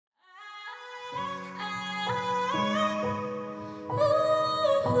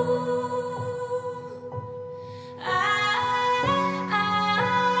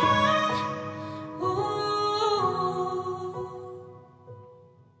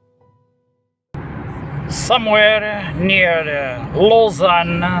somewhere near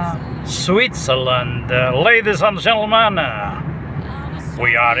Lausanne, Switzerland. Ladies and gentlemen,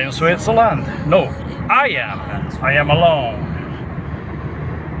 we are in Switzerland. No, I am alone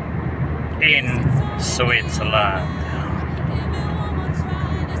in Switzerland.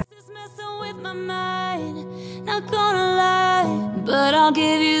 Not gonna lie, but I'll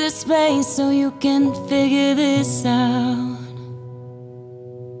give you the space so you can figure this out.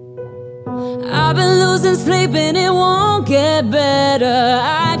 I've been losing sleep and it won't get better.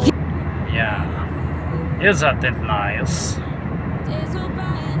 Yeah, isn't it nice?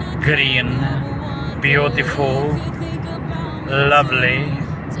 Green, beautiful, lovely.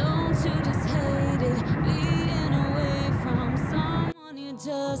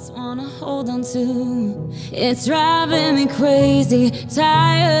 Just wanna hold on to. It's driving me crazy,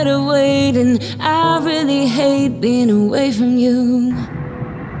 tired of waiting. I really hate being away from you.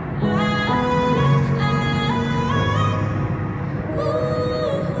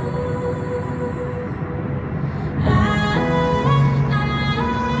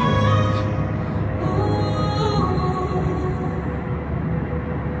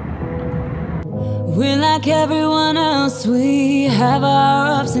 We're like everyone else, we have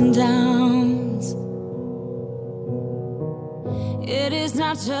our ups and downs. It is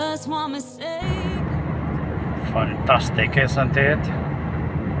not just one mistake. Fantastic, isn't it?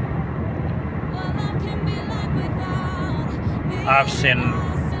 I've seen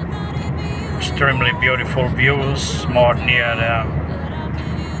extremely beautiful views more near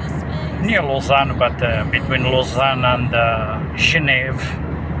Lausanne, but between Lausanne and Geneva.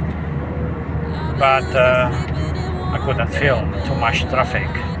 But I couldn't film, too much traffic.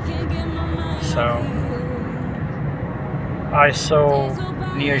 So I saw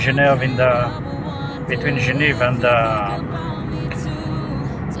near Geneva, between Geneva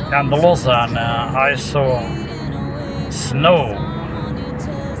and Lausanne, I saw snow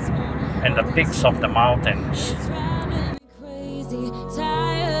and the peaks of the mountains.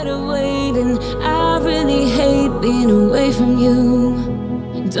 Tired of waiting, I really hate being away from you.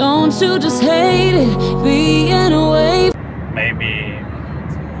 Don't you just hate it, being away? Maybe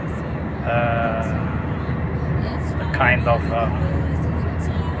the kind of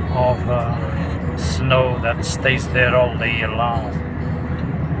snow that stays there all the year long.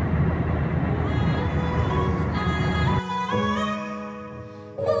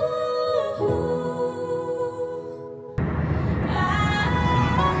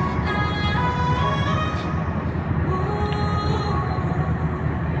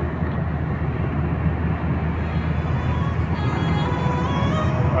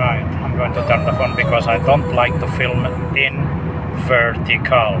 To turn the phone because I don't like to film in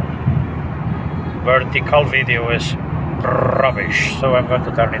vertical. Vertical video is rubbish, so I'm going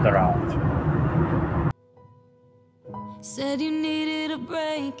to turn it around. Said you needed a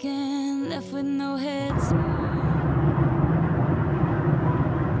break and left with no heads.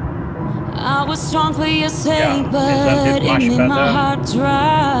 I was strong for your sake, but it made my heart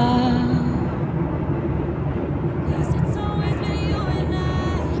dry.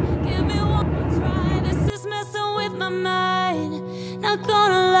 Not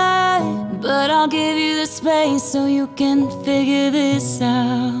gonna lie, but I'll give you the space so you can figure this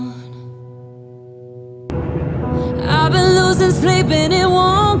out. I've been losing sleep and it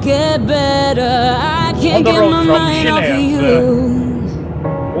won't get better. I can't get my mind off of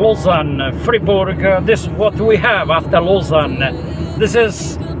you. Lausanne, Fribourg, this is what we have after Lausanne. This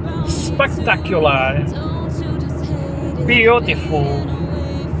is spectacular, beautiful.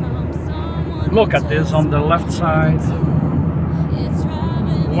 Look at this on the left side.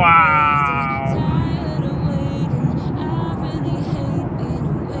 Wow!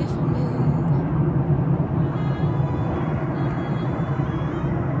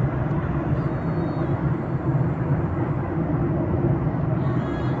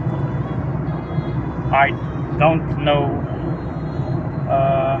 I don't know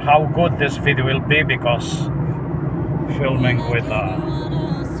how good this video will be because filming with a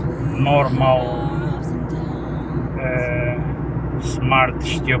normal smart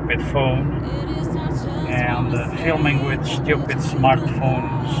stupid phone and filming with stupid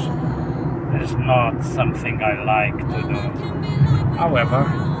smartphones is not something I like to do. However,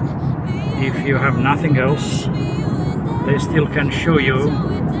 if you have nothing else, they still can show you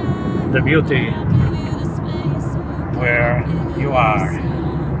the beauty where you are.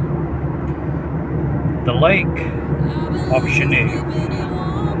 The lake of Geneva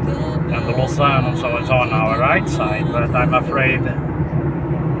and the Lausanne also is on our right side, but I'm afraid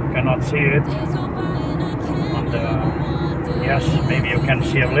you cannot see it on the Yes, maybe you can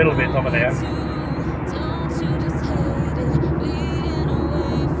see a little bit over there.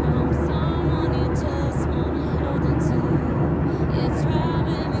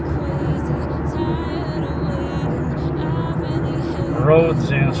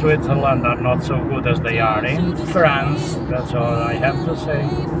 roads in Switzerland are not so good as they are in France, that's all I have to say.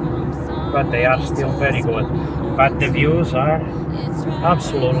 But they are still very good. But the views are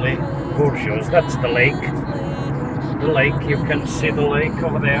absolutely gorgeous. That's the lake. The lake, you can see the lake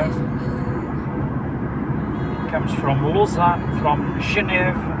over there. It comes from Lausanne, from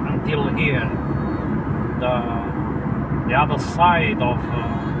Geneva until here. The other side of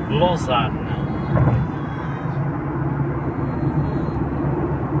Lausanne.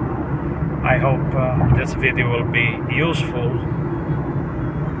 I hope this video will be useful.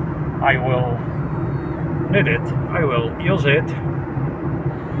 I will need it. I will use it.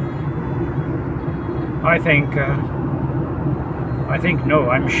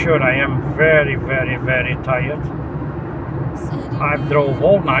 I'm sure I am very, very, very tired. I've drove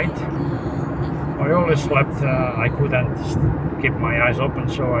all night. I always slept, I couldn't keep my eyes open,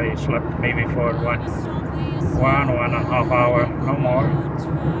 so I slept maybe for one and a half hour, no more.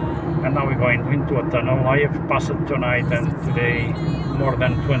 And now we're going into a tunnel. I have passed tonight and today more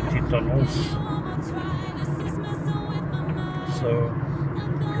than 20 tunnels. So,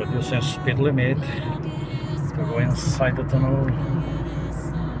 reducing speed limit to go inside the tunnel.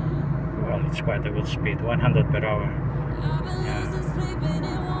 Well, it's quite a good speed, 100 per hour.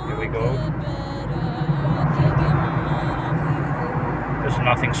 Here we go. There's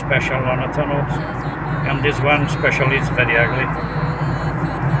nothing special on the tunnels, and this one especially is very ugly.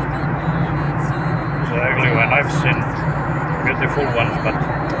 It's an ugly one. I've seen beautiful ones, but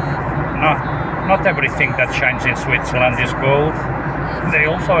not everything that shines in Switzerland is gold. They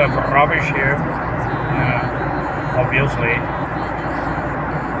also have rubbish here, obviously,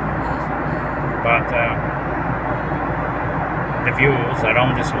 but the views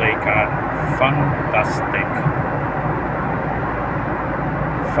around this lake are fantastic.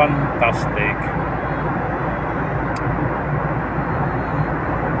 Fantastic.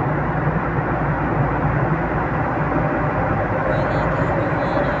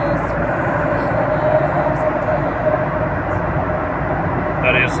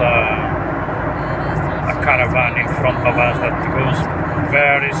 There is a caravan in front of us that goes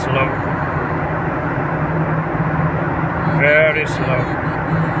very slow. Very slow.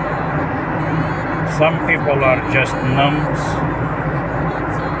 Some people are just numbs.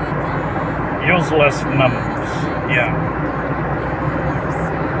 Useless numbs. Yeah.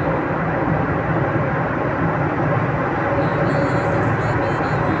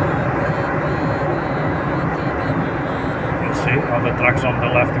 You see how the trucks on the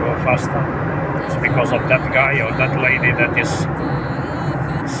left go faster? It's because of that guy or that lady that is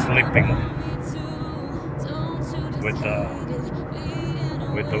sleeping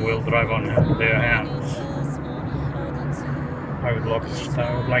with the wheel drive on their hands. I would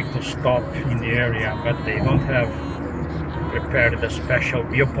like to stop in the area, but they don't have prepared the special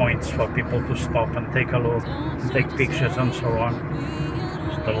viewpoints for people to stop and take a look, take pictures and so on.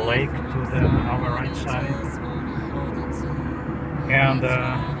 There's the lake to our right side. And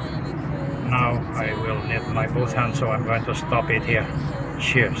now I will need my both hands, so I'm going to stop it here.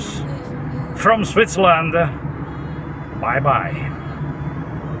 Cheers. From Switzerland, bye-bye.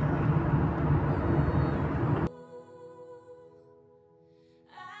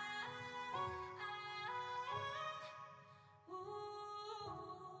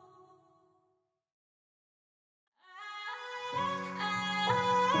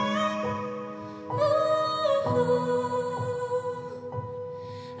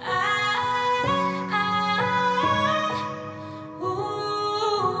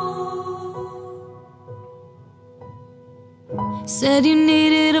 Said you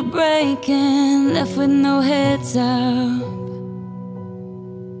needed a break and left with no heads up.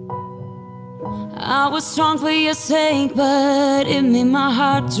 I was strong for your sake, but it made my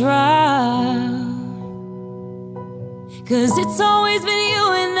heart drop. 'Cause it's always been you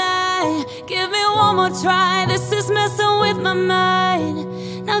and I. Give me one more try. This is messing with my mind.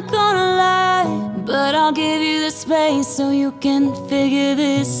 Not gonna lie, but I'll give you the space so you can figure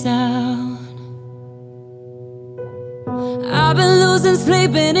this out. I've been losing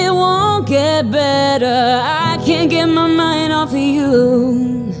sleep and it won't get better. I can't get my mind off of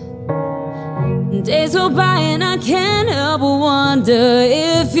you. Days go by and I can't help but wonder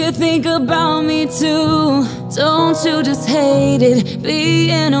if you think about me too. Don't you just hate it,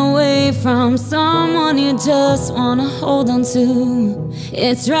 being away from someone you just wanna hold on to?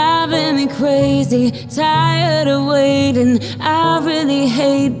 It's driving me crazy, tired of waiting. I really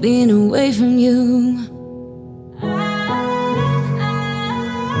hate being away from you.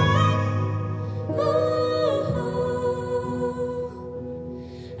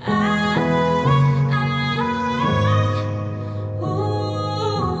 Ooh.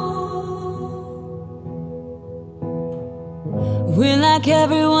 like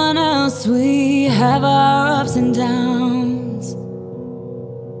everyone else, we have our ups and downs.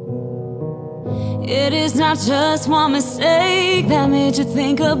 It is not just one mistake that made you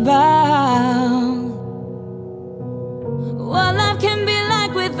think about what life can be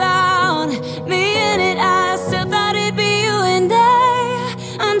like without me in it. I still thought it'd be you and I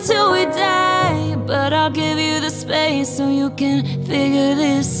until we die. But I'll give you the space so you can figure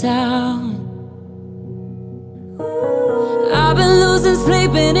this out. I've been losing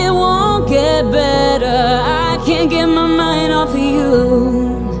sleep and it won't get better. I can't get my mind off of you.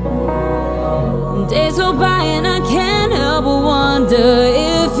 Days go by and I can't help but wonder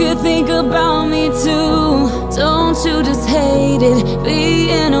if you think about me too. Don't you just hate it,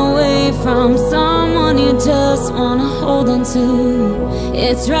 being away from someone you just wanna hold on to?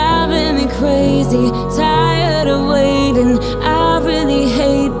 It's driving me crazy, tired of waiting. I really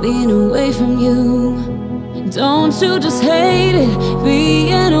hate being away from you. Don't you just hate it,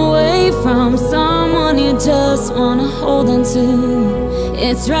 being away from someone you just wanna hold on to?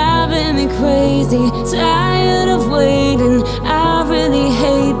 It's driving me crazy, tired of waiting. I really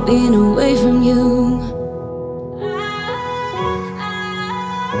hate being away from you.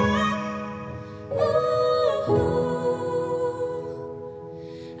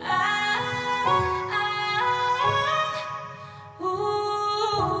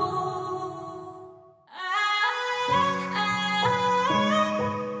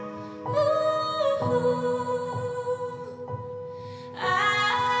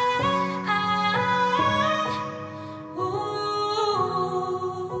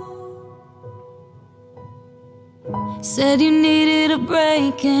 Said you needed a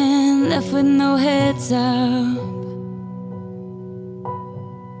break and left with no heads up.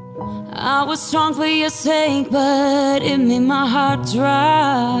 I was strong for your sake, but it made my heart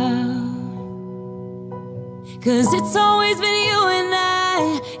drop. 'Cause it's always been you and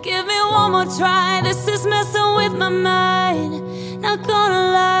I. Give me one more try, this is messing with my mind. Not gonna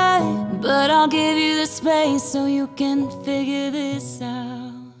lie, but I'll give you the space so you can figure this out.